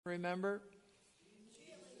Remember?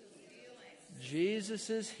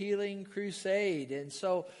 Jesus' Healing Crusade. And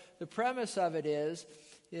so the premise of it is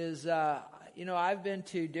I've been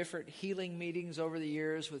to different healing meetings over the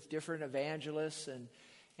years with different evangelists,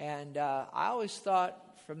 and I always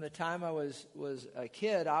thought, from the time I was a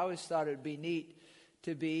kid, I always thought it'd be neat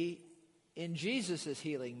to be in Jesus'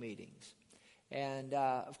 healing meetings. And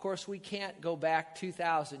of course, we can't go back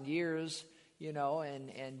 2,000 years,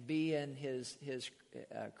 and be in his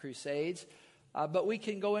crusades, but we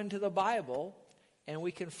can go into the Bible and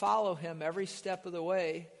we can follow him every step of the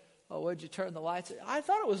way. Oh, would you turn the lights? I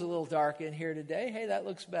thought it was a little dark in here today. Hey, that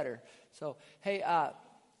looks better. So,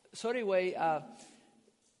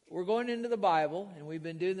 we're going into the Bible, and we've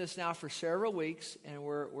been doing this now for several weeks, and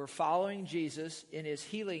we're following Jesus in his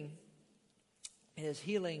healing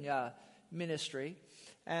ministry,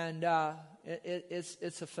 and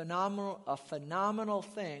it's a phenomenal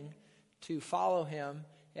thing to follow him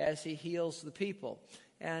as he heals the people.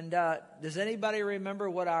 And does anybody remember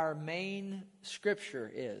what our main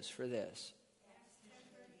scripture is for this?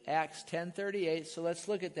 Acts 10:38. So let's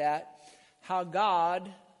look at that. How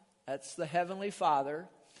God, that's the Heavenly Father,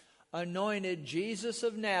 anointed Jesus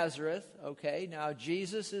of Nazareth. Okay, now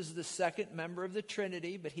Jesus is the second member of the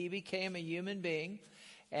Trinity, but he became a human being,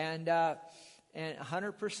 and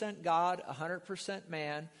 100% God, 100%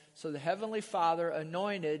 man. So the Heavenly Father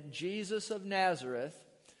anointed Jesus of Nazareth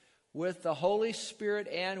with the Holy Spirit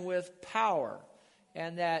and with power.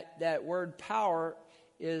 And that word power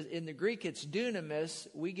is, in the Greek, it's dunamis.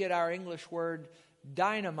 We get our English word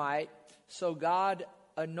dynamite. So God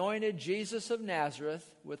anointed Jesus of Nazareth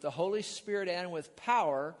with the Holy Spirit and with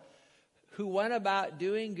power, who went about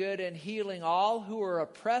doing good and healing all who were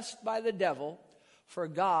oppressed by the devil, for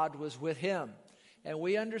God was with him. And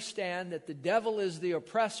we understand that the devil is the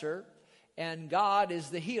oppressor and God is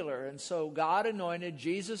the healer. And so God anointed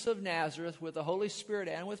Jesus of Nazareth with the Holy Spirit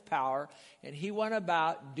and with power, and he went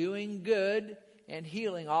about doing good and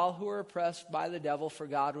healing all who were oppressed by the devil, for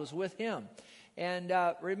God was with him. And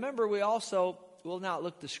remember, we also will not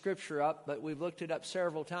look the scripture up, but we've looked it up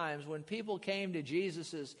several times. When people came to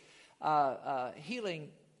Jesus's healing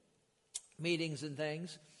meetings and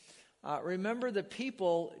things, remember, the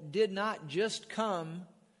people did not just come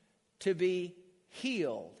to be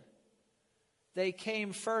healed. They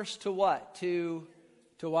came first to what? To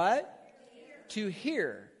what? To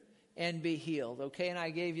hear and be healed. Okay, and I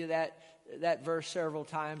gave you that verse several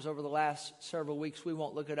times over the last several weeks. We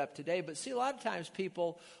won't look it up today. But see, a lot of times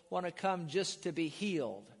people want to come just to be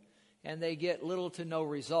healed, and they get little to no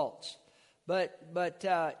results. But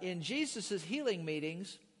in Jesus' healing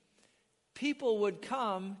meetings, people would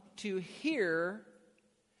come to hear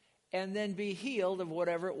and then be healed of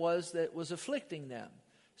whatever it was that was afflicting them.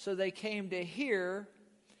 So they came to hear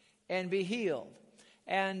and be healed.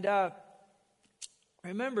 And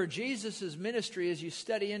remember, Jesus' ministry, as you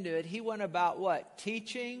study into it, he went about what?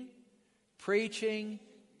 Teaching, preaching,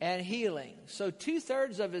 and healing. So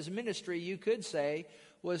 2/3 of his ministry, you could say,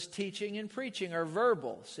 was teaching and preaching, or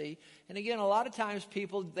verbal. See, and again, a lot of times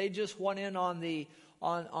people, they just want in on the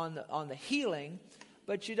healing,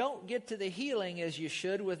 but you don't get to the healing as you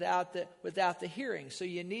should without the hearing. So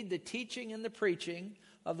you need the teaching and the preaching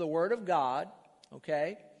of the Word of God.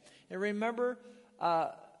 Okay, and remember,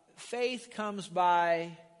 faith comes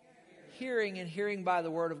by hearing, and hearing by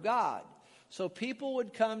the Word of God. So people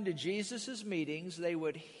would come to Jesus' meetings. They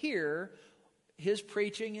would hear his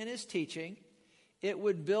preaching and his teaching. It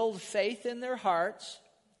would build faith in their hearts.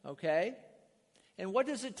 Okay. And what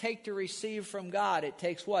does it take to receive from God? It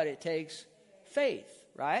takes what? It takes faith,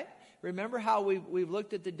 right? Remember how we've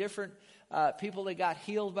looked at the different people that got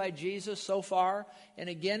healed by Jesus so far? And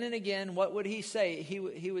again, what would he say?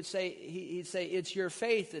 He'd say, it's your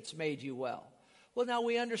faith that's made you well. Well, now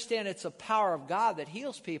we understand it's the power of God that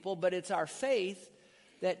heals people, but it's our faith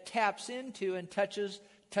that taps into and touches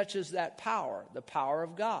that power, the power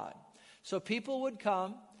of God. So people would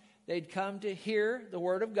come, they'd come to hear the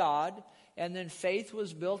Word of God, and then faith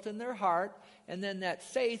was built in their heart, and then that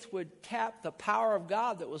faith would tap the power of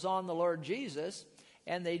God that was on the Lord Jesus,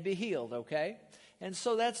 and they'd be healed, okay? And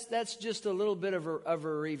so that's just a little bit of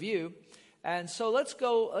a review. And so let's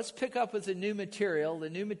pick up with the new material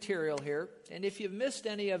here. And if you've missed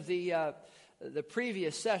any of the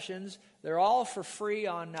previous sessions, they're all for free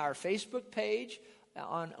on our Facebook page,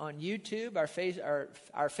 on YouTube, our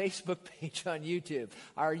Facebook page on YouTube,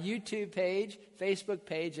 our YouTube page, Facebook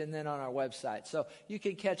page, and then on our website. So you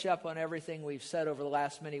can catch up on everything we've said over the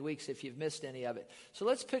last many weeks if you've missed any of it. So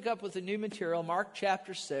let's pick up with the new material, Mark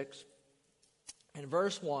chapter 6 and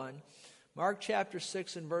verse 1. Mark chapter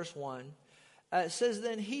 6 and verse 1. it says,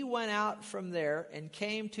 then he went out from there and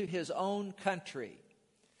came to his own country.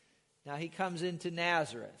 Now he comes into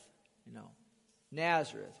Nazareth,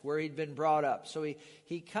 Nazareth, where he'd been brought up. So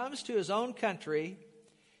he comes to his own country,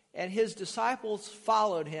 and his disciples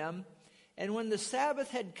followed him. And when the Sabbath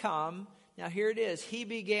had come, now here it is, he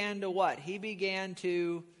began to what? He began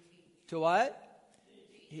to what?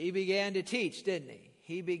 He began to teach, didn't he?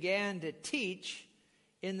 He began to teach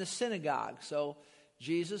in the synagogue. So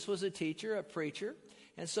Jesus was a teacher, a preacher.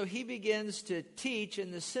 And so he begins to teach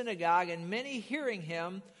in the synagogue, and many hearing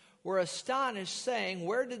him were astonished, saying,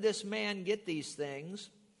 where did this man get these things?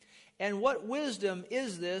 And what wisdom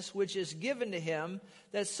is this which is given to him,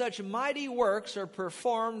 that such mighty works are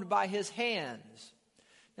performed by his hands?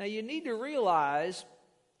 Now you need to realize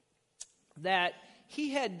that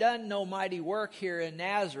he had done no mighty work here in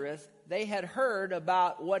Nazareth. They had heard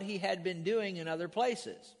about what he had been doing in other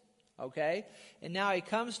places. Okay? And now he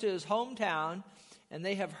comes to his hometown, and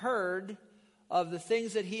they have heard of the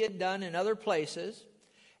things that he had done in other places,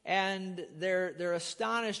 and they're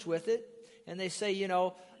astonished with it, and they say,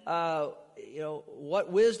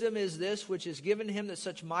 what wisdom is this which is given to him, that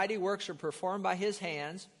such mighty works are performed by his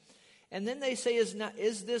hands? And then they say,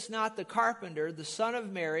 is this not the carpenter, the son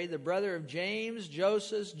of Mary, the brother of James,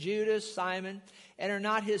 Joseph, Judas, Simon, and are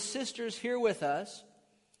not his sisters here with us?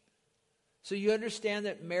 So you understand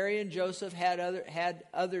that Mary and Joseph had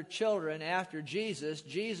other children after Jesus.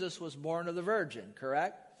 Jesus was born of the virgin,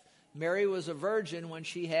 correct? Mary was a virgin when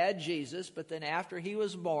she had Jesus, but then after he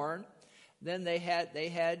was born, then they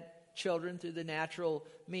had children through the natural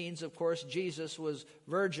means. Of course, Jesus was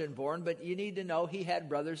virgin born, but you need to know he had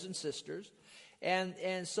brothers and sisters. And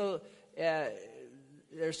so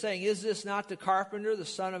they're saying, is this not the carpenter, the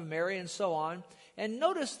son of Mary, and so on? And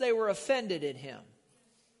notice they were offended in him.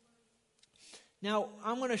 Now,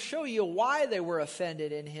 I'm going to show you why they were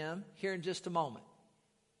offended in him here in just a moment.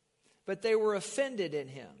 But they were offended in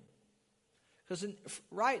him. Because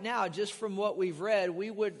right now, just from what we've read, we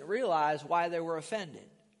wouldn't realize why they were offended.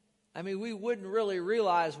 I mean, we wouldn't really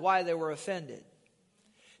realize why they were offended.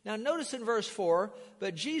 Now, notice in verse 4,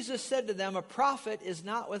 but Jesus said to them, a prophet is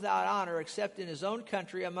not without honor except in his own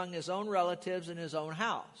country, among his own relatives, and his own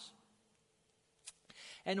house.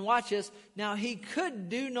 And watch this. Now, he could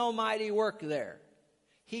do no mighty work there.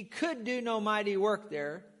 He could do no mighty work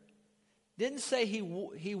there. Didn't say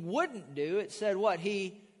he wouldn't do. It said what?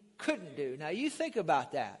 He couldn't do. Now, you think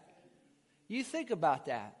about that. You think about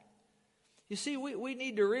that. You see, we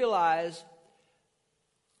need to realize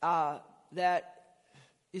that,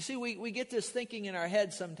 you see, we get this thinking in our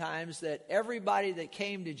head sometimes that everybody that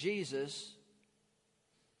came to Jesus,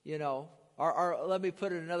 or let me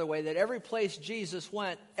put it another way, that every place Jesus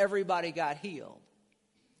went, everybody got healed.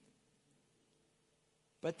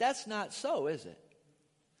 But that's not so, is it?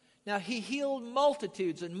 Now, he healed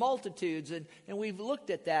multitudes and multitudes, and we've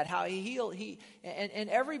looked at that, how he healed, and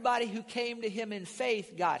everybody who came to him in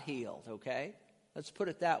faith got healed, okay? Let's put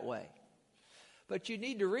it that way. But you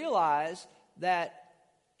need to realize that,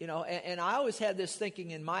 and I always had this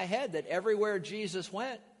thinking in my head that everywhere Jesus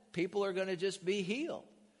went, people are going to just be healed.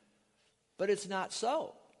 But it's not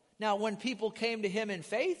so. Now, when people came to him in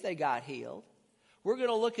faith, they got healed. We're going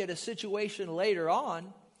to look at a situation later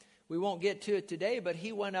on. We won't get to it today, but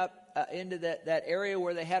he went up into that area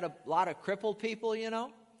where they had a lot of crippled people,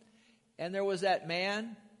 And there was that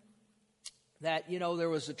man that, there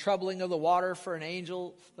was a troubling of the water for an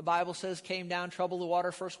angel, the Bible says, came down, troubled the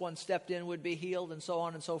water. First one stepped in would be healed, and so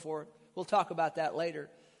on and so forth. We'll talk about that later.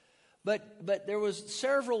 But there was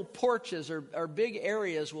several porches or big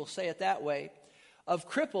areas, we'll say it that way, of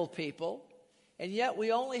crippled people. And yet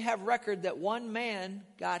we only have record that one man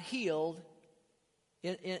got healed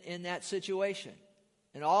in that situation.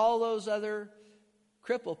 And all those other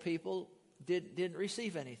crippled people didn't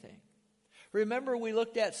receive anything. Remember we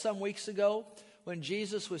looked at some weeks ago when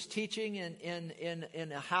Jesus was teaching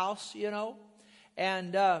in a house,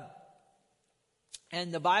 and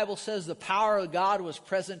the Bible says the power of God was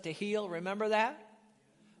present to heal. Remember that?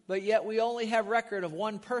 But yet we only have record of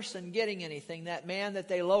one person getting anything. That man that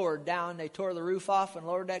they lowered down, they tore the roof off and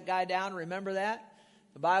lowered that guy down. Remember that?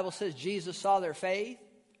 The Bible says Jesus saw their faith.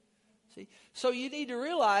 See? So you need to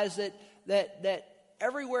realize that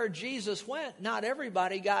everywhere Jesus went, not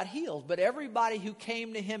everybody got healed. But everybody who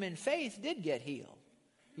came to him in faith did get healed.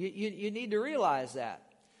 You need to realize that.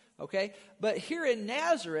 Okay? But here in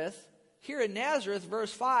Nazareth,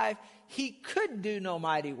 verse 5, he could do no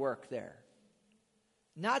mighty work there.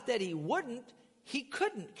 Not that he wouldn't, he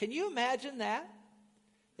couldn't. Can you imagine that?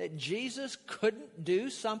 That Jesus couldn't do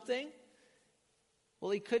something?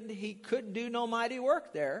 Well, he could do no mighty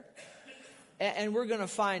work there. And we're going to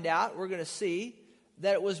find out, we're going to see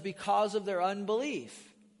that it was because of their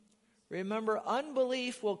unbelief. Remember,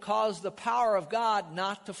 unbelief will cause the power of God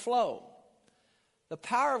not to flow. The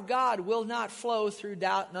power of God will not flow through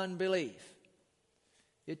doubt and unbelief.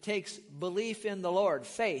 It takes belief in the Lord,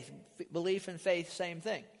 faith. Belief and faith, same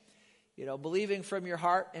thing. You know, believing from your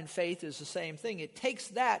heart and faith is the same thing. It takes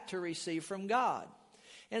that to receive from God.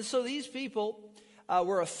 And so these people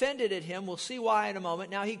were offended at him. We'll see why in a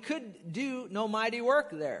moment. Now, he could do no mighty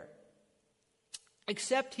work there,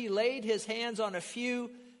 except he laid his hands on a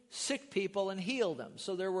few sick people and healed them.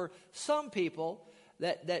 So there were some people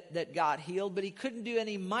that got healed, but he couldn't do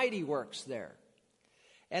any mighty works there.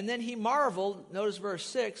 And then he marveled, notice verse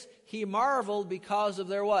 6, he marveled because of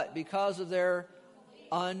their what? Because of their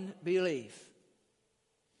unbelief.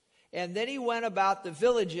 And then he went about the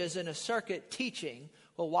villages in a circuit teaching.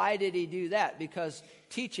 Well, why did he do that? Because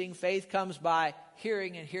teaching, faith comes by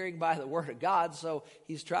hearing, and hearing by the word of God. So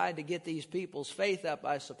he's trying to get these people's faith up,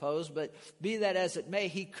 I suppose. But be that as it may,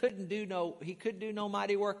 he could do no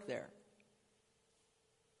mighty work there.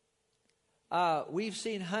 We've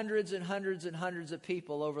seen hundreds and hundreds and hundreds of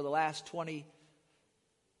people over the last 20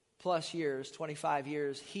 plus years, 25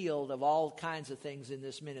 years, healed of all kinds of things in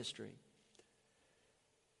this ministry.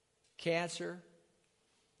 Cancer,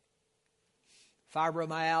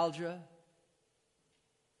 fibromyalgia.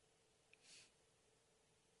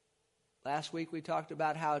 Last week we talked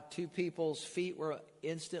about how 2 people's feet were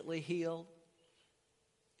instantly healed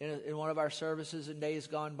in one of our services in days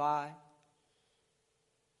gone by.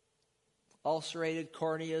 Ulcerated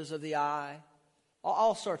corneas of the eye,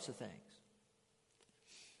 all sorts of things.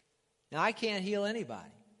 Now, I can't heal anybody.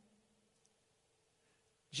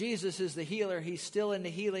 Jesus is the healer. He's still in the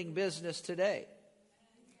healing business today.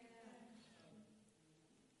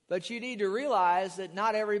 But you need to realize that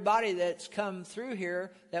not everybody that's come through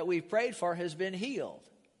here that we've prayed for has been healed.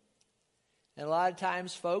 And a lot of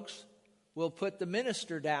times folks will put the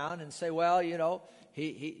minister down and say, well, you know,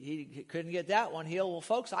 he couldn't get that one healed. Well,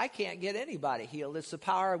 folks, I can't get anybody healed. It's the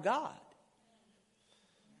power of God.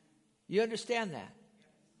 You understand that?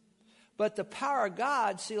 But the power of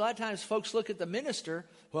God, see, a lot of times folks look at the minister,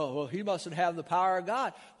 well, he mustn't have the power of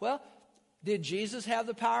God. Well, did Jesus have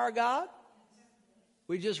the power of God?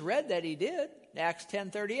 We just read that he did, Acts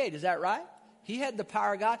 10:38. Is that right? He had the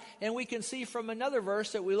power of God. And we can see from another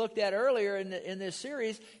verse that we looked at earlier in this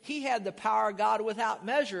series, he had the power of God without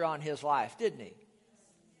measure on his life, didn't he?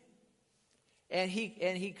 And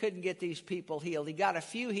he couldn't get these people healed. He got a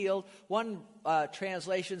few healed. One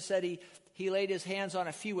translation said he laid his hands on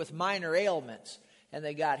a few with minor ailments, and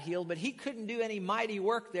they got healed. But he couldn't do any mighty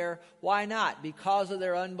work there. Why not? Because of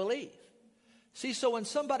their unbelief. See, so when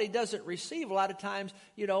somebody doesn't receive, a lot of times,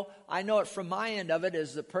 you know, I know it from my end of it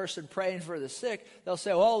as the person praying for the sick. They'll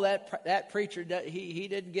say, oh, that preacher, he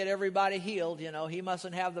didn't get everybody healed. You know, he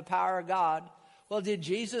mustn't have the power of God. Well, did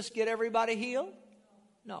Jesus get everybody healed?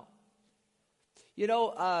 No. You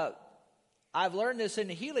know, I've learned this in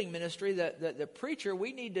the healing ministry that the preacher,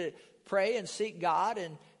 we need to pray and seek God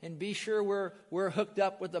and be sure we're hooked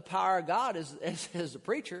up with the power of God as the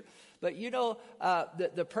preacher. But you know,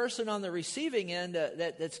 the person on the receiving end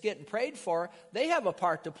that's getting prayed for, they have a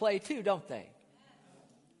part to play too, don't they?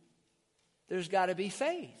 There's got to be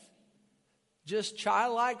faith. Just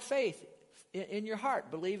childlike faith in your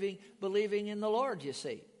heart, believing in the Lord, you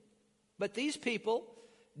see. But these people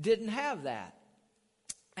didn't have that.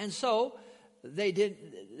 And so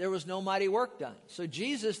there was no mighty work done. So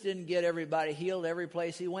Jesus didn't get everybody healed every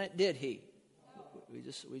place he went, did he? We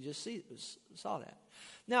just saw that.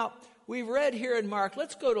 Now, we've read here in Mark.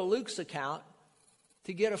 Let's go to Luke's account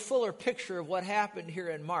to get a fuller picture of what happened here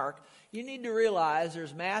in Mark. You need to realize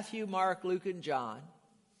there's Matthew, Mark, Luke, and John.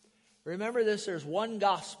 Remember this, there's one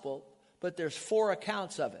gospel, but there's 4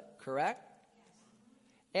 accounts of it, correct?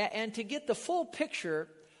 And to get the full picture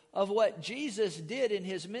of what Jesus did in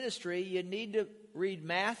his ministry, you need to read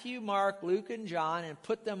Matthew, Mark, Luke, and John and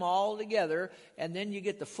put them all together, and then you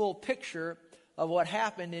get the full picture of what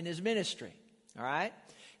happened in his ministry. All right?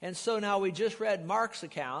 And so now we just read Mark's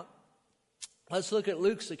account. Let's look at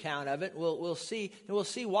Luke's account of it. We'll see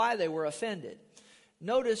why they were offended.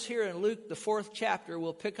 Notice here in Luke, the 4th chapter,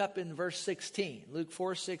 we'll pick up in verse 16. Luke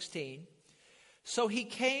 4:16. So he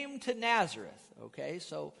came to Nazareth. Okay,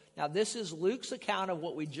 so now this is Luke's account of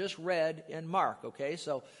what we just read in Mark. Okay,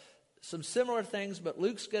 so some similar things, but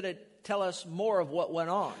Luke's going to tell us more of what went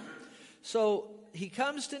on. So he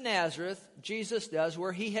comes to Nazareth, Jesus does,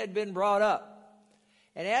 where he had been brought up.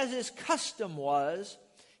 And as his custom was,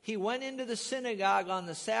 he went into the synagogue on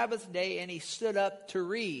the Sabbath day and he stood up to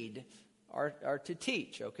read or to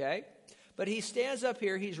teach, okay? But he stands up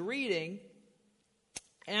here, he's reading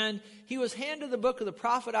And he was handed the book of the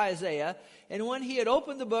prophet Isaiah, and when he had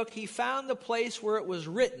opened the book, he found the place where it was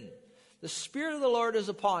written, "The Spirit of the Lord is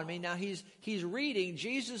upon me." Now he's reading,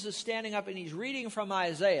 Jesus is standing up and he's reading from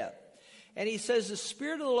Isaiah. And he says, "The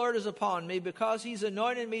Spirit of the Lord is upon me because he's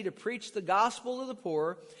anointed me to preach the gospel to the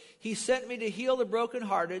poor. He sent me to heal the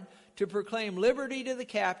brokenhearted, to proclaim liberty to the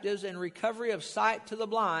captives and recovery of sight to the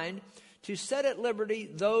blind, to set at liberty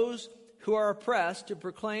those who are oppressed, to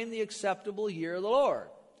proclaim the acceptable year of the Lord."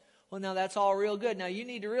 Well, now that's all real good. Now you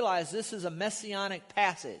need to realize this is a messianic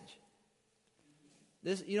passage.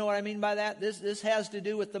 This, you know what I mean by that? This has to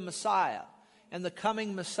do with the Messiah and the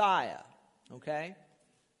coming Messiah. Okay?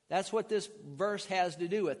 That's what this verse has to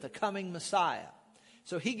do with, the coming Messiah.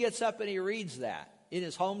 So he gets up and he reads that in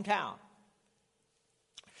his hometown.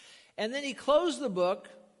 And then he closed the book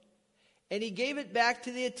and he gave it back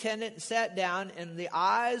to the attendant and sat down, and the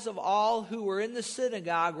eyes of all who were in the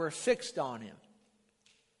synagogue were fixed on him.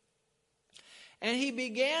 And he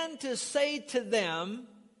began to say to them,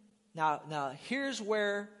 now here's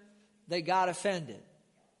where they got offended.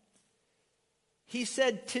 He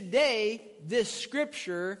said, "Today this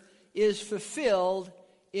scripture is fulfilled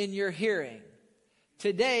in your hearing."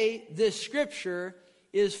 Today this scripture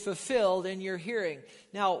is fulfilled in your hearing.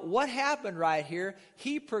 Now, what happened right here?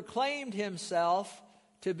 He proclaimed himself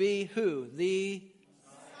to be who? The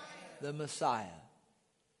Messiah.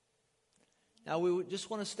 Now, we just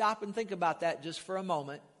want to stop and think about that just for a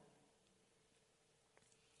moment.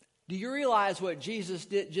 Do you realize what Jesus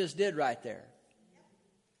just did right there?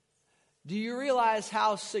 Do you realize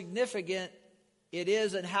how significant it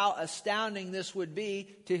is and how astounding this would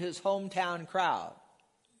be to his hometown crowd?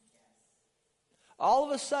 All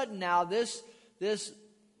of a sudden now, this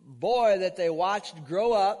boy that they watched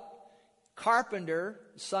grow up, carpenter,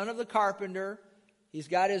 son of the carpenter, he's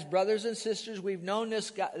got his brothers and sisters. We've known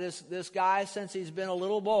this guy since he's been a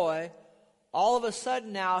little boy. All of a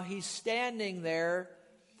sudden now, he's standing there,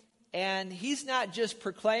 and he's not just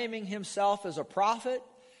proclaiming himself as a prophet.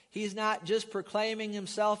 He's not just proclaiming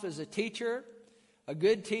himself as a teacher, a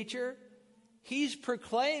good teacher. He's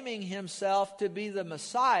proclaiming himself to be the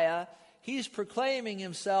Messiah. He's proclaiming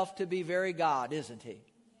himself to be very God, isn't he?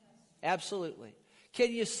 Absolutely.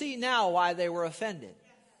 Can you see now why they were offended?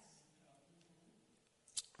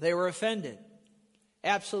 They were offended.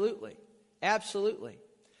 Absolutely. Absolutely.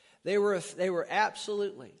 They were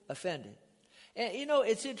absolutely offended. And you know,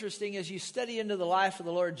 it's interesting as you study into the life of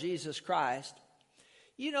the Lord Jesus Christ,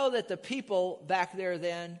 you know that the people back there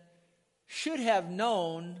then should have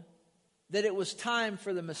known that it was time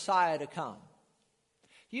for the Messiah to come.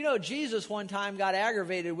 You know, Jesus one time got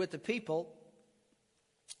aggravated with the people,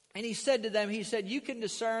 and he said to them, he said, "You can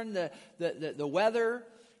discern the weather."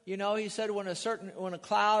 You know, he said when a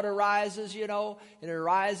cloud arises, you know, and it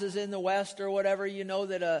arises in the west or whatever, you know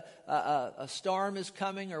that a storm is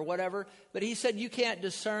coming or whatever. But he said you can't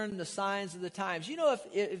discern the signs of the times. You know,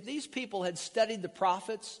 if these people had studied the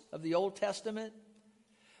prophets of the Old Testament,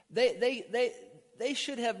 they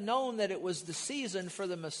should have known that it was the season for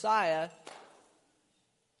the Messiah.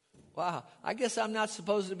 Wow, I guess I'm not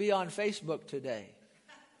supposed to be on Facebook today.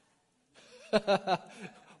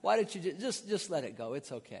 Why don't you just let it go?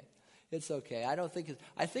 It's okay. It's okay.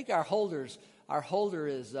 I think our holder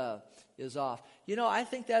is off. You know, I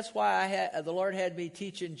think that's why the Lord had me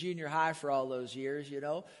teaching junior high for all those years, you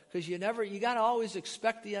know, because you got to always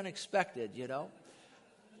expect the unexpected, you know.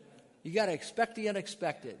 You got to expect the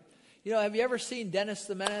unexpected. You know, have you ever seen Dennis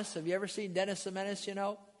the Menace? Have you ever seen Dennis the Menace, you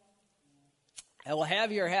know? Well,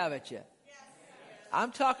 have you or haven't you?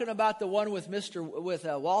 I'm talking about the one with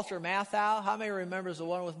Walter Matthau. How many remembers the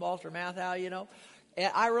one with Walter Matthau, you know? And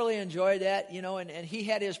I really enjoyed that, you know, and he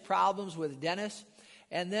had his problems with Dennis.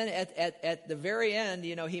 And then at the very end,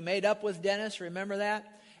 you know, he made up with Dennis. Remember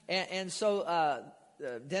that? And so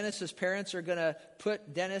Dennis's parents are going to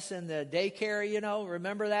put Dennis in the daycare, you know.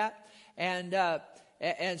 Remember that?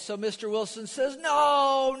 And so Mr. Wilson says,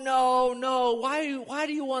 no. Why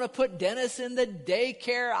do you want to put Dennis in the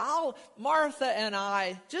daycare? Martha and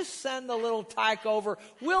I, just send the little tyke over.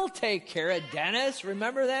 We'll take care of Dennis.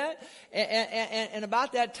 Remember that? And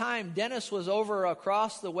about that time, Dennis was over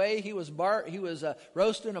across the way. He was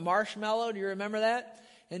roasting a marshmallow. Do you remember that?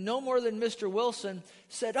 And no more than Mr. Wilson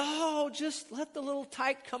said, just let the little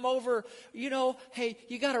tyke come over. You know, hey,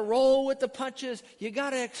 you got to roll with the punches. You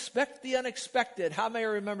got to expect the unexpected. How many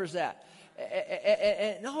remembers that?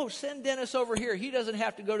 No, send Dennis over here. He doesn't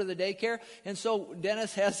have to go to the daycare. And so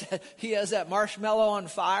Dennis has that marshmallow on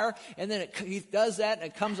fire. And then he does that, and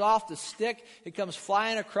it comes off the stick. It comes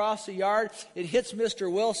flying across the yard. It hits Mr.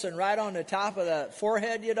 Wilson right on the top of the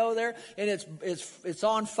forehead, you know, there. And it's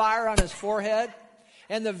on fire on his forehead.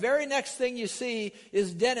 And the very next thing you see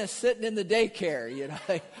is Dennis sitting in the daycare,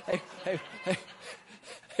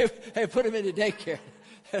 hey, put him in the daycare.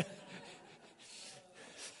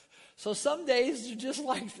 So some days are just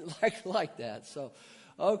like that. So,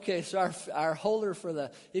 okay, so our holder for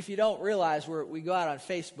the, if you don't realize, we go out on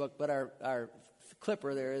Facebook, but our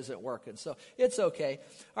clipper there isn't working. So it's okay.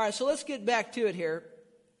 All right, so let's get back to it here.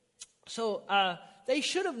 So they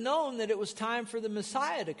should have known that it was time for the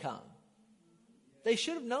Messiah to come. They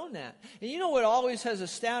should have known that. And you know what always has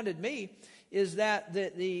astounded me is that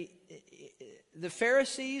the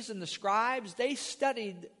Pharisees and the scribes, they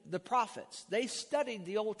studied the prophets. They studied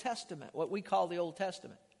the Old Testament, what we call the Old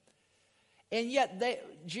Testament. And yet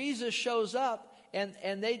Jesus shows up and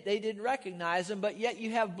they didn't recognize him, but yet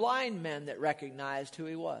you have blind men that recognized who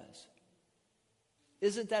he was.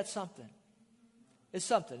 Isn't that something? It's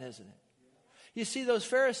something, isn't it? You see, those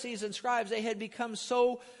Pharisees and scribes, they had become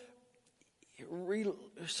so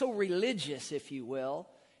religious, if you will,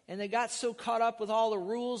 and they got so caught up with all the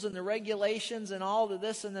rules and the regulations and all the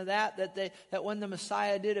this and the that that when the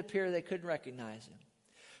Messiah did appear, they couldn't recognize him.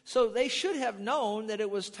 So they should have known that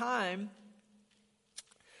it was time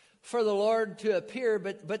for the Lord to appear,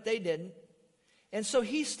 but they didn't. And so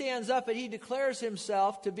he stands up and he declares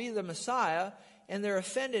himself to be the Messiah, and they're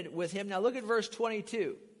offended with him. Now look at verse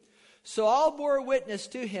 22. So all bore witness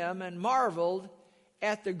to him and marveled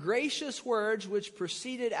at the gracious words which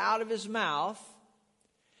proceeded out of his mouth.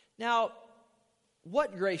 Now,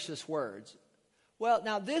 what gracious words? Well,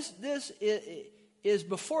 now this is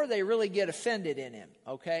before they really get offended in him,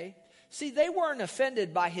 okay? See, they weren't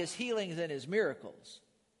offended by his healings and his miracles.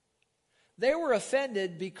 They were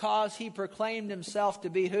offended because he proclaimed himself to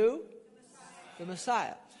be who? The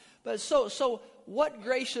Messiah. But so what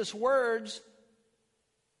gracious words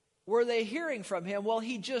were they hearing from him? Well,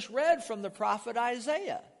 he just read from the prophet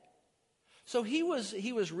Isaiah. So he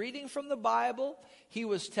was reading from the Bible. He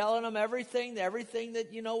was telling them everything that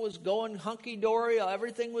was going hunky-dory.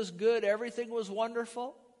 Everything was good. Everything was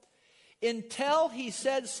wonderful. Until he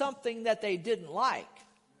said something that they didn't like.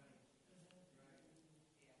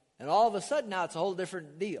 And all of a sudden now it's a whole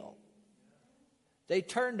different deal. They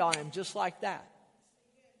turned on him just like that.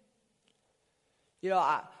 You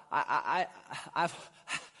know,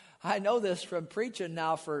 I know this from preaching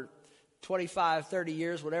now for 25, 30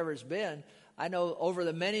 years, whatever it's been. I know over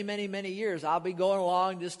the many, many, many years, I'll be going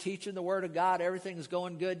along just teaching the Word of God. Everything's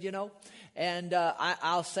going good, And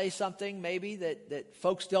I'll say something maybe that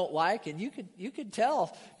folks don't like, and you could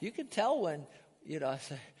tell when, I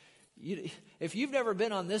say, if you've never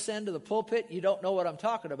been on this end of the pulpit, you don't know what I'm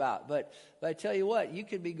talking about. But I tell you what, you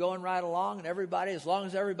could be going right along, and everybody, as long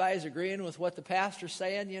as everybody's agreeing with what the pastor's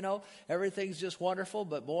saying, everything's just wonderful.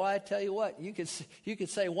 But boy, I tell you what, you could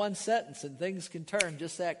say one sentence and things can turn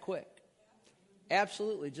just that quick.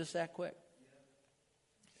 Absolutely, just that quick.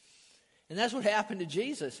 And that's what happened to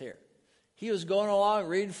Jesus here. He was going along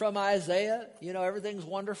reading from Isaiah, everything's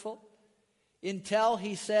wonderful, until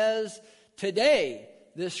he says, today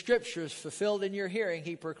this scripture is fulfilled in your hearing.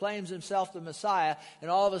 He proclaims himself the Messiah,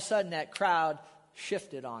 and all of a sudden that crowd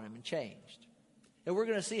shifted on him and changed. And we're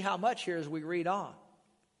going to see how much here as we read on.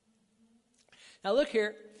 Now look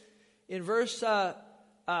here in verse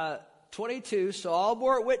 22. So all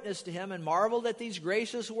bore witness to him and marveled at these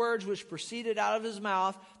gracious words which proceeded out of his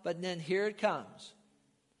mouth. But then here it comes.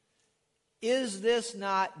 Is this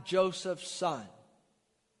not Joseph's son?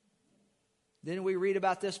 Didn't we read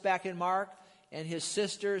about this back in Mark? And his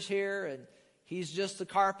sister's here, and he's just the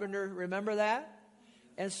carpenter. Remember that?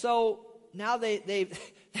 And so now they're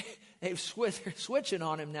switching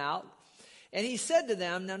on him now. And he said to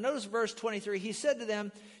them, now notice verse 23, he said to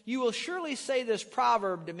them, you will surely say this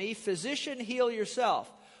proverb to me, physician, heal yourself.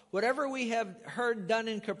 Whatever we have heard done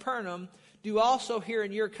in Capernaum, do also here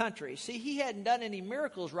in your country. See, he hadn't done any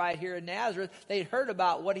miracles right here in Nazareth. They'd heard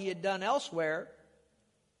about what he had done elsewhere.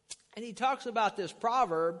 And he talks about this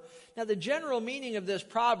proverb. Now, the general meaning of this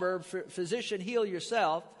proverb, physician, heal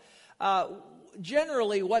yourself,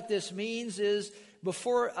 generally what this means is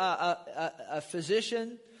before a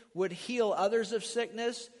physician would heal others of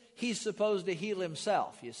sickness, he's supposed to heal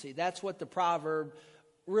himself, you see. That's what the proverb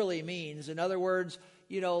really means. In other words,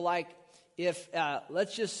 like if,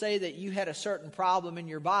 let's just say that you had a certain problem in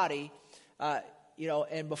your body,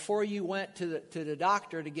 and before you went to the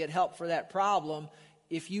doctor to get help for that problem,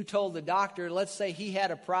 if you told the doctor, let's say he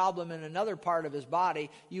had a problem in another part of his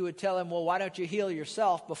body, you would tell him, well, why don't you heal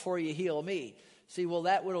yourself before you heal me? See, well,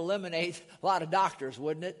 that would eliminate a lot of doctors,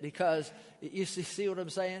 wouldn't it? Because, you see what I'm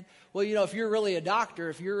saying? Well, if you're really a doctor,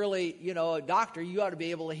 a doctor, you ought to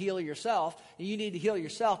be able to heal yourself. And you need to heal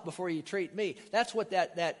yourself before you treat me. That's what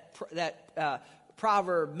that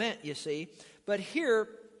proverb meant, you see. But here,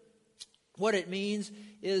 what it means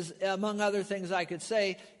is, among other things I could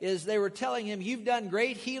say, is they were telling him, you've done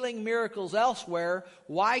great healing miracles elsewhere.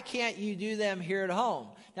 Why can't you do them here at home?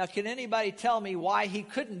 Now, can anybody tell me why he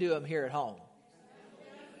couldn't do them here at home?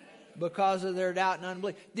 Because of their doubt and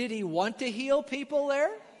unbelief. Did he want to heal people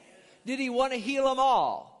there? Did he want to heal them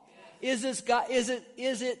all? Is it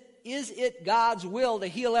God's will to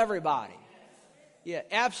heal everybody? Yeah,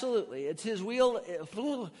 absolutely. It's his will.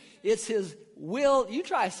 It's his will. You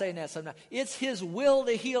try saying that sometime. It's his will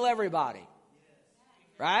to heal everybody.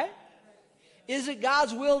 Right? Is it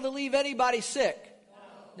God's will to leave anybody sick?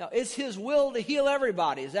 No, it's his will to heal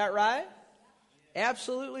everybody. Is that right?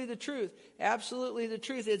 Absolutely the truth. Absolutely the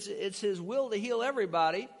truth. It's his will to heal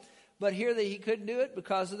everybody. But here that he couldn't do it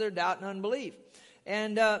because of their doubt and unbelief.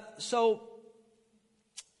 And so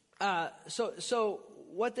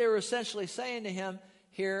what they were essentially saying to him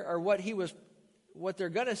here, or what they're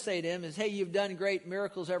going to say to him is, hey, you've done great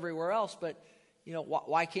miracles everywhere else, but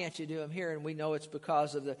why can't you do them here? And we know it's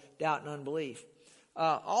because of the doubt and unbelief.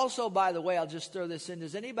 Also, by the way, I'll just throw this in.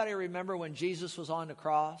 Does anybody remember when Jesus was on the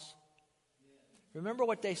cross? Remember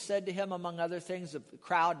what they said to him, among other things, the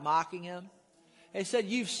crowd mocking him? They said,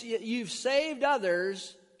 you've saved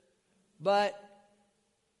others, but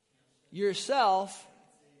yourself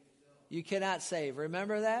you cannot save.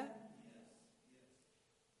 Remember that?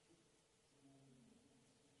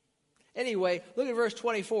 Anyway, look at verse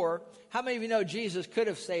 24. How many of you know Jesus could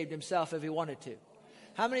have saved himself if he wanted to?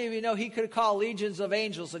 How many of you know he could have called legions of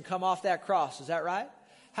angels and come off that cross? Is that right?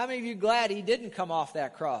 How many of you glad he didn't come off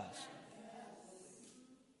that cross?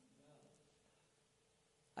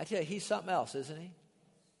 I tell you, he's something else, isn't he?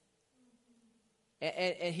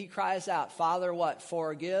 And he cries out, Father, what?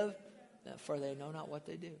 Forgive, for they know not what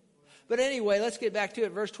they do. But anyway, let's get back to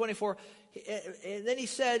it. Verse 24. And then he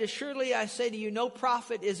said, assuredly I say to you, no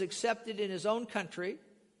prophet is accepted in his own country.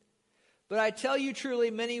 But I tell you truly,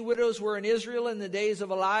 many widows were in Israel in the days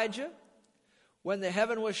of Elijah, when the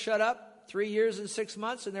heaven was shut up 3 years and 6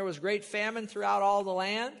 months, and there was great famine throughout all the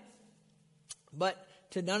land. But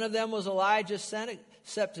to none of them was Elijah sent,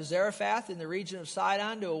 except to Zarephath in the region of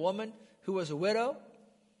Sidon, to a woman who was a widow.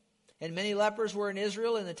 And many lepers were in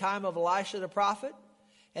Israel in the time of Elisha the prophet,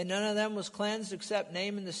 and none of them was cleansed except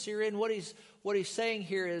Naaman the Syrian. What he's saying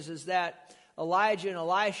here is that Elijah and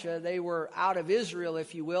Elisha, they were out of Israel,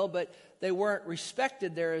 if you will, but they weren't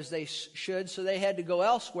respected there as they should, so they had to go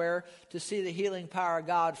elsewhere to see the healing power of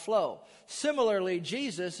God flow. Similarly,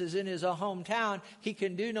 Jesus is in his own hometown. He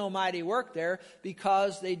can do no mighty work there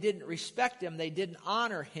because they didn't respect him. They didn't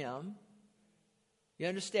honor him. You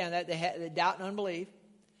understand that? They had doubt and unbelief.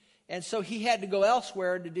 And so he had to go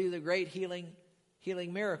elsewhere to do the great healing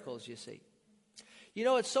miracles, you see. You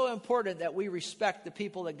know, it's so important that we respect the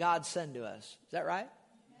people that God send to us. Is that right?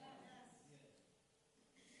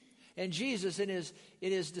 And Jesus, in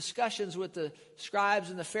his discussions with the scribes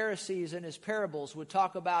and the Pharisees in his parables, would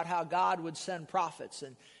talk about how God would send prophets,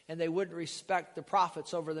 and they wouldn't respect the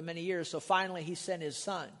prophets over the many years. So finally he sent his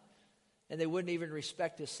son, and they wouldn't even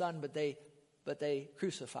respect his son, but they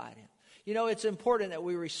crucified him. You know, it's important that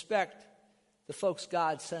we respect the folks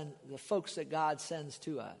that God sends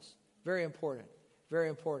to us. Very important. Very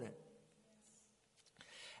important.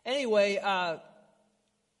 Anyway,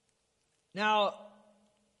 now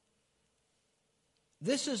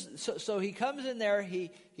this is so he comes in there, he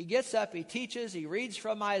gets up, he teaches, he reads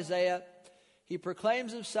from Isaiah, he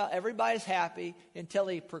proclaims himself. Everybody's happy until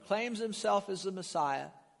he proclaims himself as the Messiah.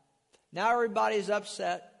 Now everybody's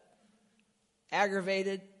upset,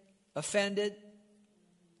 aggravated, offended,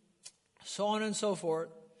 so on and so forth.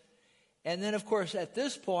 And then, of course, at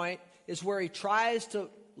this point is where he tries to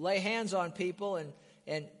lay hands on people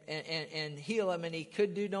and heal them, and he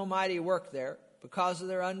could do no mighty work there because of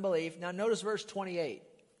their unbelief. Now notice verse 28.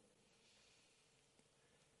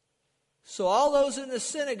 So all those in the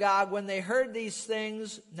synagogue, when they heard these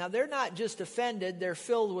things, now they're not just offended, they're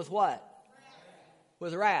filled with what? Wrath.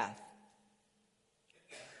 With wrath.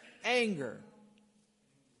 Anger.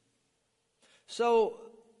 So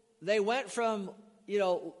they went from,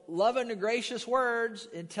 loving the gracious words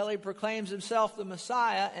until he proclaims himself the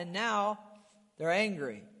Messiah, and now they're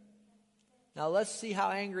angry. Now let's see how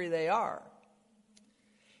angry they are.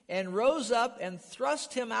 And rose up and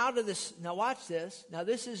thrust him out of this. Now watch this. Now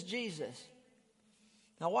this is Jesus.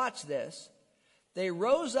 Now watch this. They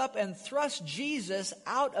rose up and thrust Jesus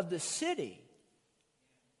out of the city.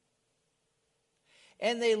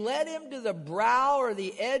 And they led him to the brow or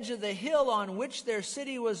the edge of the hill on which their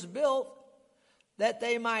city was built, that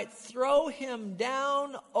they might throw him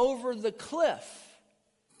down over the cliff.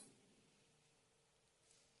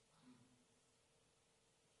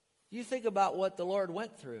 You think about what the Lord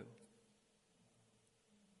went through.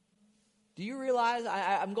 Do you realize,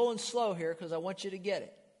 I'm going slow here because I want you to get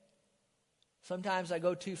it. Sometimes I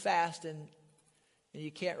go too fast and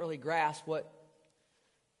you can't really grasp what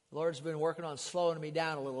the Lord's been working on slowing me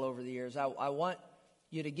down a little over the years. I want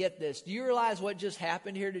you to get this. Do you realize what just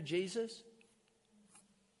happened here to Jesus?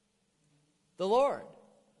 The Lord.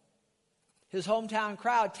 His hometown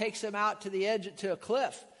crowd takes him out to the edge, to a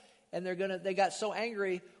cliff. And they got so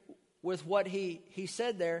angry with what he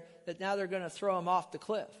said there that now they're going to throw him off the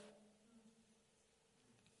cliff.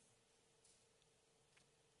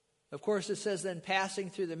 Of course, it says then, passing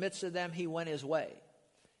through the midst of them, he went his way.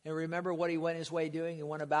 And remember what he went his way doing? He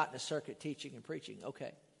went about in a circuit teaching and preaching.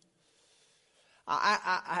 Okay.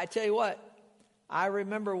 I tell you what, I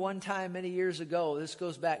remember one time many years ago, this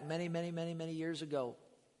goes back many years ago.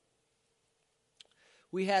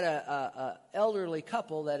 We had a elderly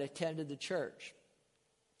couple that attended the church.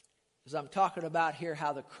 As I'm talking about here,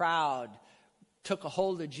 how the crowd took a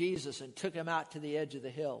hold of Jesus and took him out to the edge of the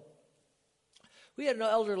hill. We had an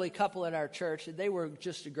elderly couple in our church, and they were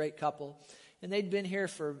just a great couple. And they'd been here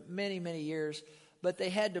for many years, but they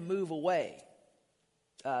had to move away.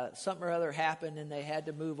 Something or other happened, and they had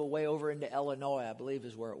to move away over into Illinois, I believe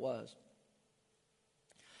is where it was.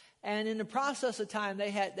 And in the process of time,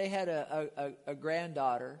 they had a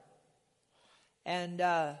granddaughter, and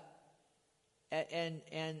there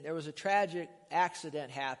was a tragic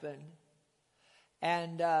accident happened,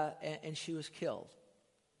 and she was killed.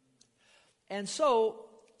 And so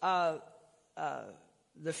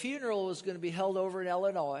the funeral was going to be held over in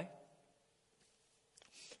Illinois,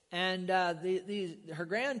 and her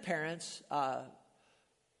grandparents.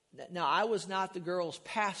 Now, I was not the girl's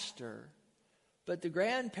pastor, but the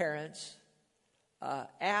grandparents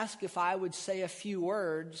asked if I would say a few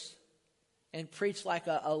words and preach like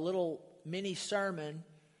a little mini sermon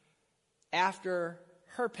after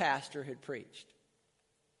her pastor had preached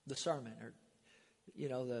the sermon, or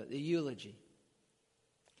the eulogy.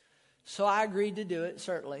 So I agreed to do it,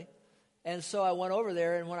 certainly. And so I went over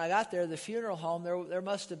there, and when I got there, the funeral home, there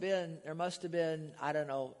must have been, I don't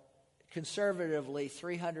know, conservatively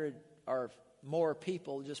 300 or more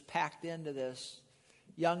people just packed into this.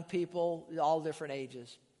 Young people, all different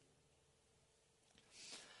ages.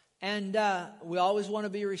 And we always want to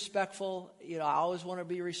be respectful. I always want to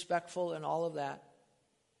be respectful and all of that.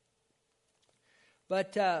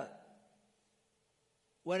 But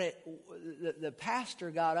when the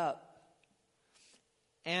pastor got up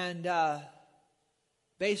and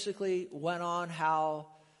basically went on how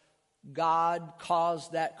God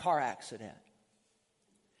caused that car accident,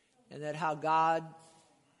 and that how God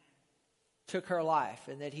took her life,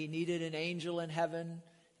 and that he needed an angel in heaven, and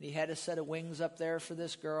he had a set of wings up there for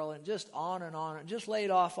this girl, and just on and just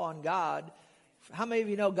laid off on God. How many of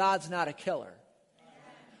you know God's not a killer?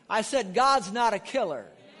 I said God's not a killer.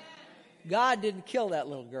 God didn't kill that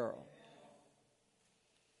little girl.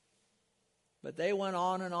 But they went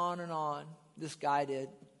on and on, this guy did,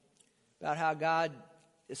 about how God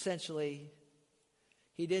essentially,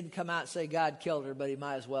 he didn't come out and say God killed her, but he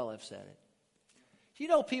might as well have said it. You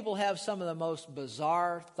know, people have some of the most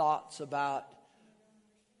bizarre thoughts about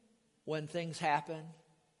when things happen.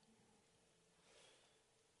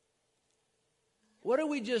 What did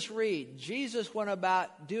we just read? Jesus went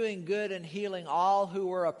about doing good and healing all who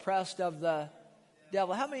were oppressed of the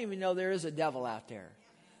devil. How many of you know there is a devil out there?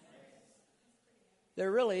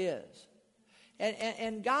 There really is.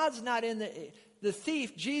 And God's not in the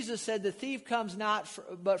thief. Jesus said the thief comes not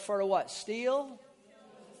but for to what? Steal,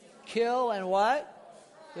 kill, and what?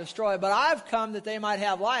 Destroy. But I've come that they might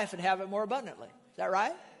have life and have it more abundantly. Is that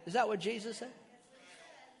right? Is that what Jesus said?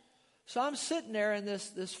 So I'm sitting there, and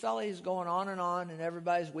this fella is going on, and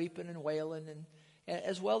everybody's weeping and wailing, and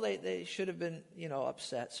as well they should have been,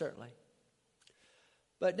 upset, certainly.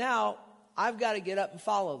 But now I've got to get up and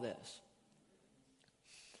follow this.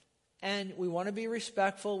 And we want to be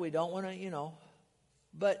respectful. We don't want to,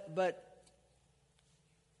 but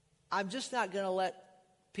I'm just not going to let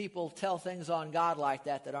people tell things on God like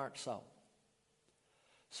that aren't so.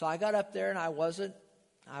 So I got up there, and I was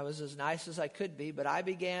as nice as I could be, but I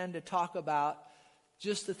began to talk about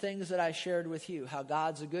just the things that I shared with you, how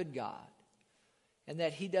God's a good God, and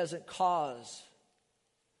that he doesn't cause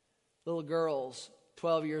little girls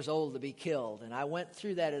 12 years old to be killed. And I went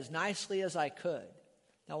through that as nicely as I could.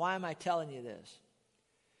 Now, why am I telling you this?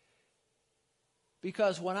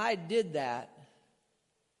 Because when I did that,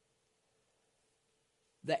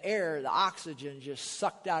 the air, the oxygen just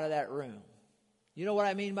sucked out of that room. You know what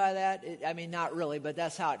I mean by that? Not really, but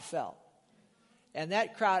that's how it felt. And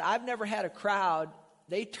that crowd, I've never had a crowd,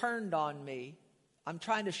 they turned on me I'm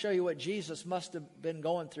trying to show you what Jesus must have been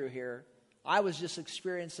going through here. I was just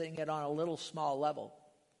experiencing it on a little small level.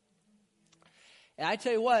 And I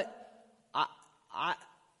tell you what,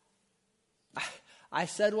 I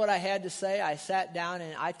said what I had to say. I sat down,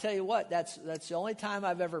 and I tell you what, that's the only time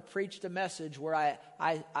I've ever preached a message where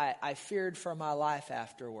I feared for my life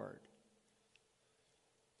afterward.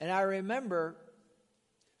 And I remember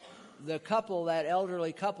that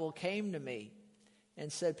elderly couple came to me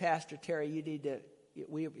and said, Pastor Terry,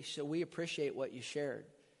 we appreciate what you shared.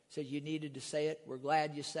 Said you needed to say it. We're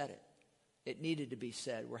glad you said it. It needed to be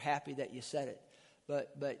said. We're happy that you said it.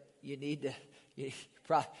 But you need to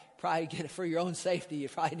probably get it for your own safety. You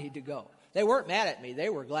probably need to go. They weren't mad at me. They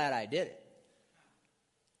were glad I did it.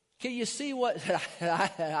 Can you see what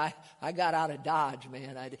I got out of Dodge,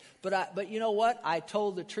 man? But you know what? I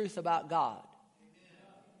told the truth about God.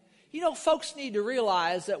 You know, folks need to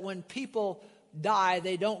realize that when people die,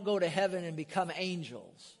 they don't go to heaven and become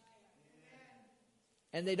angels.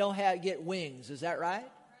 And they don't get wings. Is that right?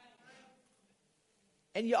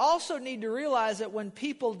 And you also need to realize that when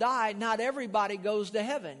people die, not everybody goes to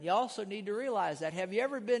heaven. You also need to realize that. Have you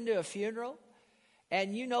ever been to a funeral?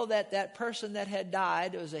 And you know that person that had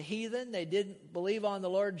died was a heathen. They didn't believe on the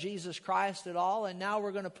Lord Jesus Christ at all. And now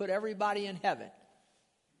we're going to put everybody in heaven.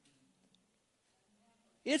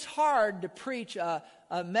 It's hard to preach a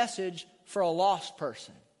message for a lost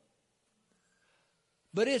person.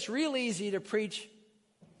 But it's real easy to preach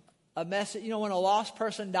a message. You know, when a lost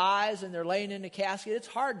person dies and they're laying in a casket, it's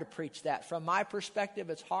hard to preach that. From my perspective,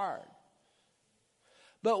 it's hard.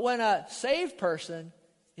 But when a saved person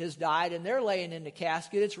has died and they're laying in the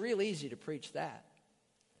casket, it's real easy to preach that.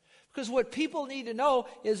 Because what people need to know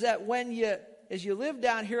is that as you live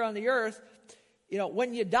down here on the earth, you know,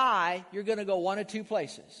 when you die, you're going to go one of two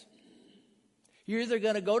places. You're either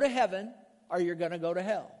going to go to heaven or you're going to go to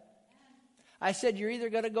hell. I said you're either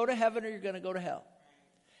going to go to heaven or you're going to go to hell.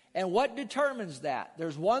 And what determines that?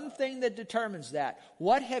 There's one thing that determines that.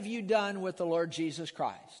 What have you done with the Lord Jesus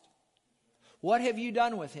Christ? What have you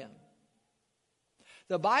done with him?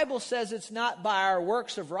 The Bible says it's not by our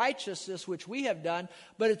works of righteousness which we have done,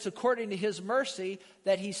 but it's according to his mercy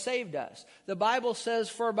that he saved us. The Bible says,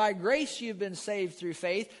 for by grace you've been saved through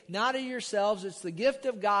faith, not of yourselves. It's the gift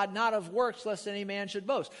of God, not of works, lest any man should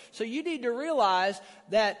boast. So you need to realize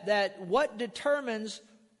that what determines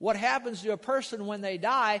what happens to a person when they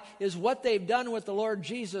die is what they've done with the Lord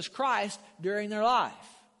Jesus Christ during their life.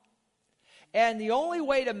 And the only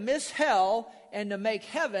way to miss hell and to make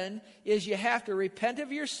heaven is you have to repent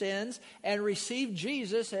of your sins and receive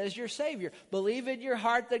Jesus as your Savior. Believe in your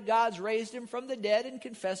heart that God's raised him from the dead and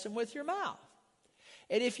confess him with your mouth.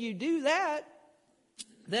 And if you do that,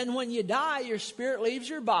 then when you die, your spirit leaves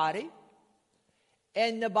your body.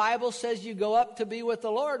 And the Bible says you go up to be with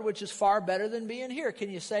the Lord, which is far better than being here. Can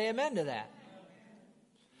you say amen to that?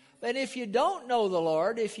 And if you don't know the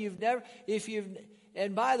Lord,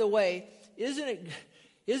 and by the way, isn't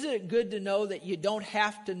it good to know that you don't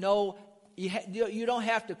have to know, you don't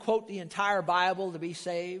have to quote the entire Bible to be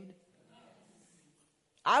saved?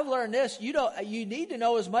 I've learned this. You need to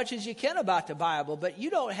know as much as you can about the Bible, but you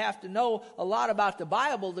don't have to know a lot about the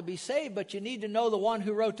Bible to be saved, but you need to know the one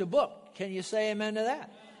who wrote the book. Can you say amen to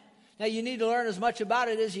that? Now, you need to learn as much about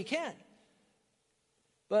it as you can.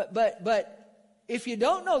 But if you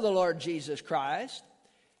don't know the Lord Jesus Christ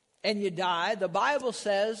and you die, the Bible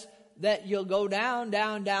says that you'll go down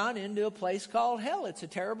into a place called hell. It's a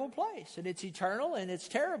terrible place, and it's eternal, and it's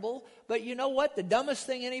terrible. But you know what? The dumbest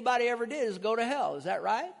thing anybody ever did is go to hell. Is that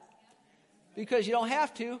right? Because you don't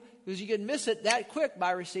have to, because you can miss it that quick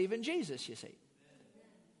by receiving Jesus, you see.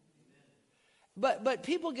 But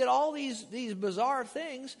people get all these bizarre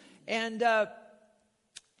things and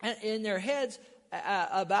in their heads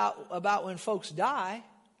about when folks die,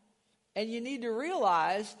 and you need to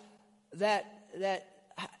realize that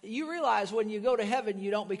you realize when you go to heaven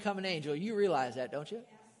you don't become an angel. You realize that, don't you?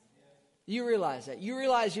 You realize that. You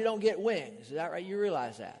realize you don't get wings. Is that right? You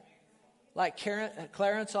realize that. Like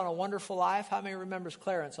Clarence on A Wonderful Life. How many remembers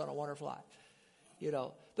Clarence on A Wonderful Life? You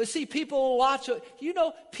know. But see, people will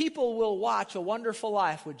watch A Wonderful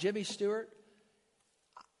Life with Jimmy Stewart.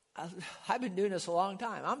 I've been doing this a long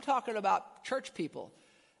time. I'm talking about church people.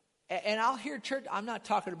 And I'll hear church, I'm not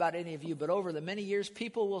talking about any of you, but over the many years,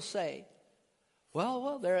 people will say,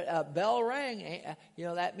 well, a bell rang.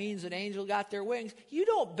 That means an angel got their wings. You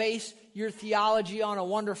don't base your theology on A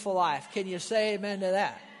Wonderful Life. Can you say amen to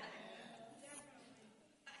that?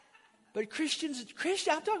 But Christians,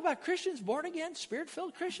 I'm talking about Christians, born again,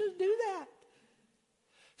 spirit-filled Christians do that.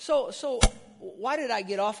 So why did I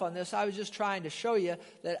get off on this? I was just trying to show you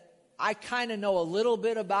that I kind of know a little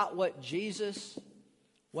bit about what Jesus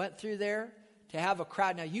went through there to have a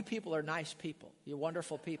crowd. Now, you people are nice people. You're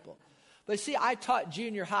wonderful people. But see, I taught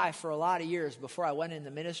junior high for a lot of years before I went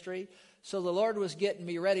into ministry. So the Lord was getting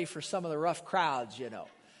me ready for some of the rough crowds, you know.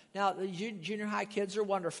 Now, the junior high kids are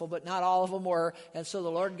wonderful, but not all of them were. And so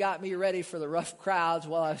the Lord got me ready for the rough crowds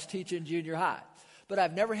while I was teaching junior high. But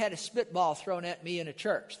I've never had a spitball thrown at me in a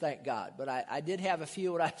church, thank God. But I did have a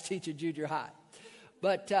few when I was teaching junior high.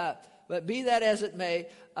 But be that as it may,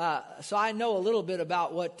 so I know a little bit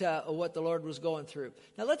about what the Lord was going through.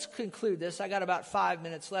 Now let's conclude this. I got about 5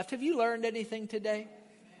 minutes left. Have you learned anything today?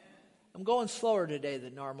 I'm going slower today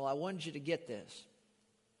than normal. I wanted you to get this.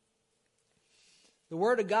 The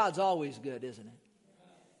Word of God's always good, isn't it?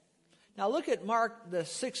 Now look at Mark, the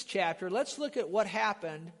 6th chapter. Let's look at what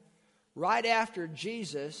happened right after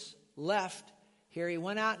Jesus left here. He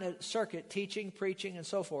went out in a circuit teaching, preaching, and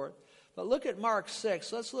so forth. But look at Mark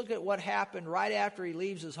 6. Let's look at what happened right after he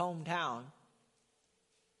leaves his hometown.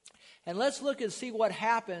 And let's look and see what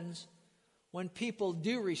happens when people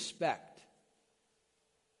do respect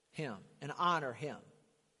him and honor him.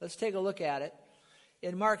 Let's take a look at it.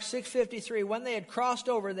 In Mark 6:53, when they had crossed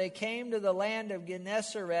over, they came to the land of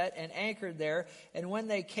Gennesaret and anchored there. And when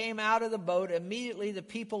they came out of the boat, immediately the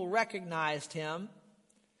people recognized him,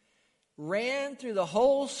 ran through the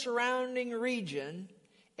whole surrounding region,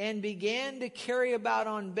 and began to carry about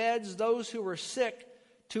on beds those who were sick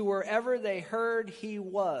to wherever they heard he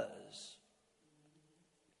was.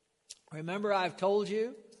 Remember, I've told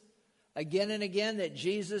you again and again that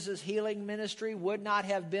Jesus' healing ministry would not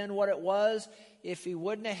have been what it was if he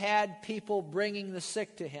wouldn't have had people bringing the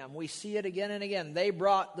sick to him. We see it again and again. They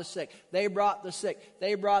brought the sick. They brought the sick.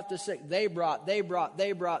 They brought the sick. They brought.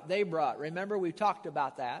 Remember, we talked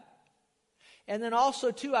about that. And then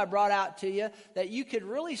also, too, I brought out to you that you could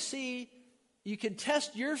really see, you can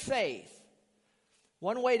test your faith.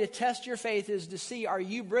 One way to test your faith is to see, are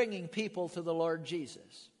you bringing people to the Lord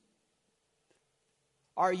Jesus?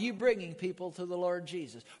 Are you bringing people to the Lord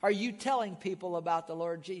Jesus? Are you telling people about the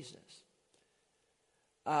Lord Jesus?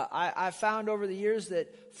 I found over the years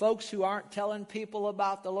that folks who aren't telling people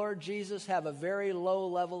about the Lord Jesus have a very low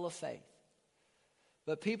level of faith.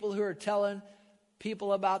 But people who are telling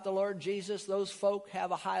people about the Lord Jesus, those folk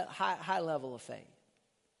have a high level of faith.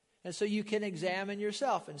 And so you can examine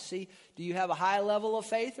yourself and see, do you have a high level of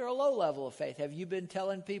faith or a low level of faith? Have you been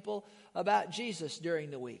telling people about Jesus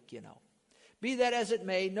during the week, you know? Be that as it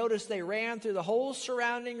may, notice they ran through the whole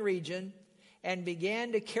surrounding region and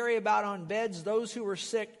began to carry about on beds those who were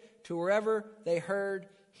sick to wherever they heard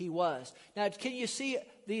he was. Now, can you see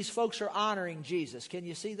these folks are honoring Jesus? Can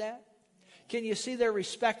you see that? Can you see they're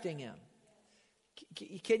respecting him?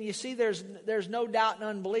 Can you see there's no doubt and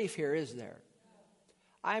unbelief here, is there?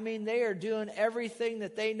 I mean, they are doing everything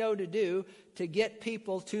that they know to do to get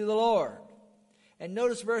people to the Lord. And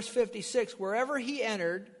notice verse 56, wherever he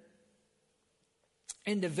entered,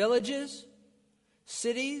 into villages,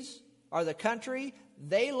 cities, or the country,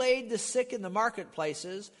 they laid the sick in the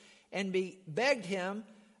marketplaces and begged him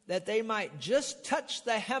that they might just touch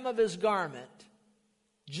the hem of his garment.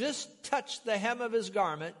 Just touch the hem of his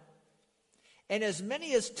garment. And as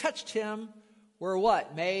many as touched him were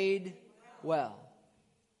what? Made well.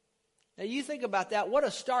 Now you think about that. What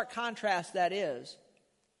a stark contrast that is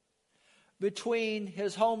between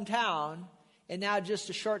his hometown and now just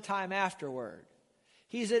a short time afterward.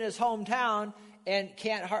 He's in his hometown and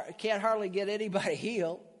can't hardly get anybody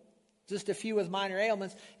healed. Just a few with minor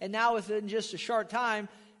ailments. And now within just a short time,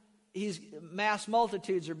 mass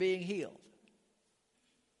multitudes are being healed.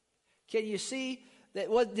 Can you see that?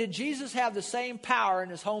 Did Jesus have the same power in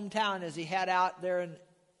his hometown as he had out there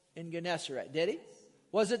in Gennesaret? Did he?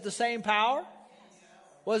 Was it the same power?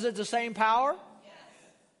 Was it the same power?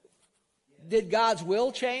 Did God's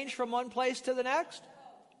will change from one place to the next?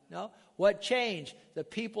 No. What changed? The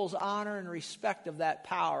people's honor and respect of that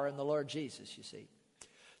power in the Lord Jesus, you see.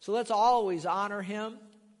 So let's always honor him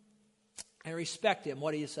and respect him.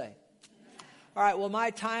 What do you say? All right, well,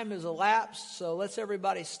 my time has elapsed, so let's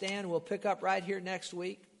everybody stand. We'll pick up right here next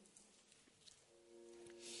week.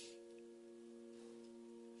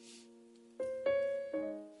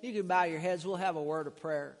 You can bow your heads. We'll have a word of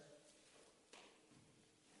prayer.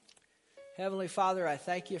 Heavenly Father, I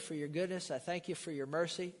thank you for your goodness. I thank you for your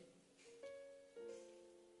mercy.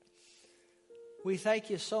 We thank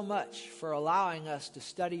you so much for allowing us to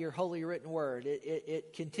study your holy written word.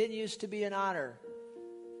 It continues to be an honor,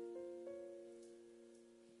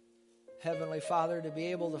 Heavenly Father, to be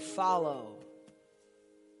able to follow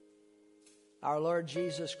our Lord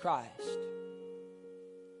Jesus Christ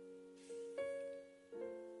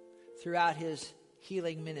throughout his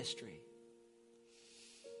healing ministry.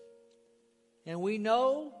 And we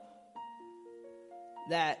know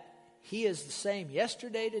that he is the same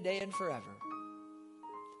yesterday, today, and forever.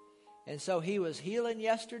 And so he was healing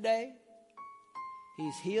yesterday.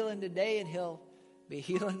 He's healing today, and he'll be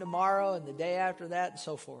healing tomorrow and the day after that and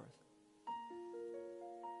so forth.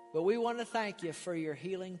 But we want to thank you for your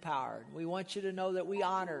healing power. We want you to know that we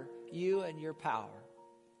honor you and your power.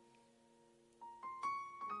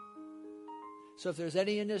 So if there's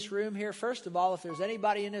any in this room here, first of all, if there's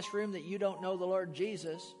anybody in this room that you don't know the Lord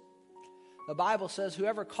Jesus, the Bible says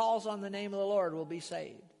whoever calls on the name of the Lord will be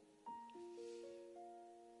saved.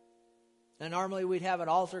 And normally we'd have an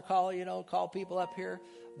altar call, call people up here.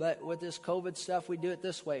 But with this COVID stuff, we do it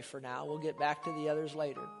this way for now. We'll get back to the others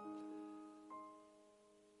later.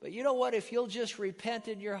 But you know what? If you'll just repent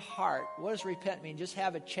in your heart. What does repent mean? Just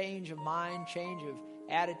have a change of mind, change of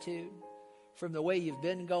attitude from the way you've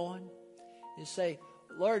been going. And say,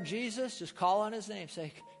 Lord Jesus, just call on his name.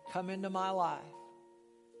 Say, come into my life.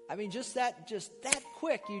 I mean, just that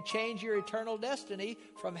quick, you change your eternal destiny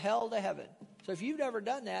from hell to heaven. So if you've never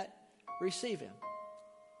done that, receive him.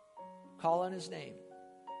 Call on his name.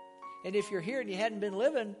 And if you're here and you hadn't been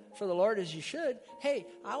living for the Lord as you should, hey,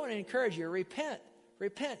 I want to encourage you, repent,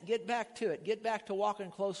 get back to it. Get back to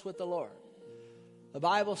walking close with the Lord. The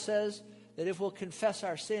Bible says that if we'll confess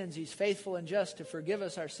our sins, he's faithful and just to forgive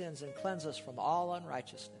us our sins and cleanse us from all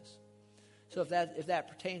unrighteousness. So if that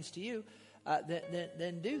pertains to you,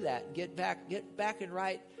 then do that. Get back in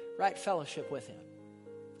right fellowship with him.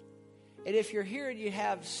 And if you're here and you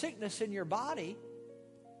have sickness in your body,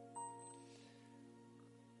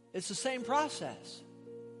 it's the same process.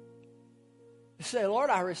 You say, Lord,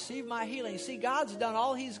 I receive my healing. See, God's done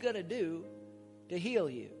all he's going to do to heal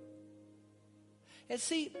you. And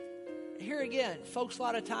see, here again, folks a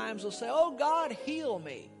lot of times will say, oh, God, heal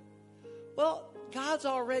me. Well, God's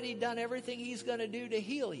already done everything he's going to do to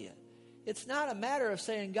heal you. It's not a matter of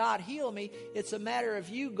saying, God, heal me. It's a matter of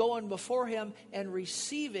you going before him and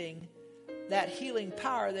receiving that healing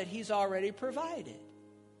power that he's already provided.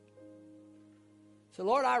 So,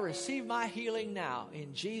 Lord, I receive my healing now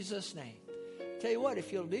in Jesus' name. Tell you what,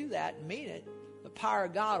 if you'll do that and mean it, the power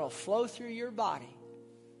of God will flow through your body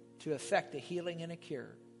to effect a healing and a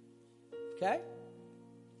cure. Okay?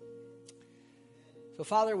 So,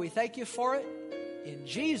 Father, we thank you for it in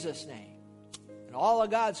Jesus' name. And all of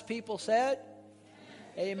God's people said,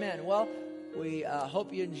 amen. Well, we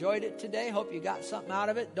hope you enjoyed it today. Hope you got something out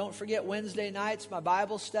of it. Don't forget Wednesday nights, my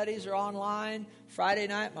Bible studies are online. Friday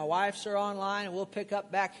night, my wife's are online. And we'll pick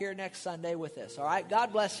up back here next Sunday with this. All right?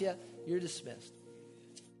 God bless you. You're dismissed.